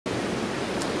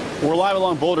We're live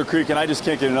along Boulder Creek, and I just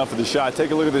can't get enough of the shot. Take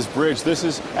a look at this bridge. This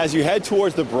is, as you head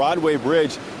towards the Broadway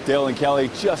Bridge, Dale and Kelly,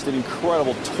 just an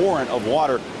incredible torrent of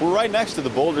water. We're right next to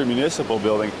the Boulder Municipal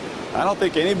Building. I don't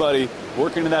think anybody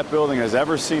working in that building has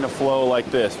ever seen a flow like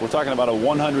this. We're talking about a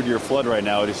 100-year flood right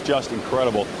now. It is just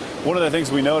incredible. One of the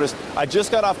things we noticed, I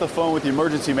just got off the phone with the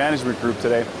emergency management group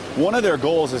today. One of their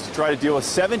goals is to try to deal with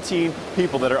 17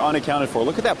 people that are unaccounted for.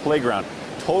 Look at that playground.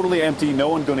 Totally empty. No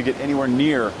one going to get anywhere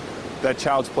near that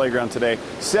child's playground today.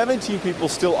 17 people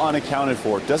still unaccounted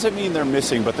for. Doesn't mean they're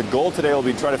missing, but the goal today will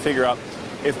be to try to figure out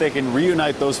if they can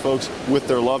reunite those folks with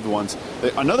their loved ones.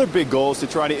 Another big goal is to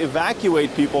try to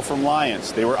evacuate people from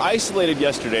Lyons. They were isolated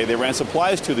yesterday. They ran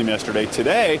supplies to them yesterday.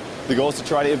 Today, the goal is to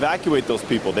try to evacuate those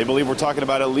people. They believe we're talking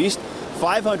about at least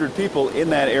 500 people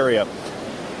in that area.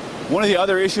 One of the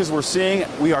other issues we're seeing,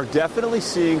 we are definitely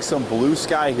seeing some blue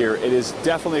sky here. It is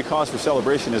definitely a cause for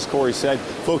celebration, as Corey said.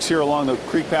 Folks here along the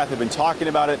creek path have been talking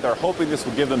about it. They're hoping this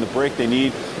will give them the break they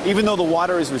need. Even though the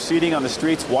water is receding on the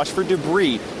streets, watch for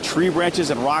debris. Tree branches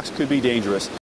and rocks could be dangerous.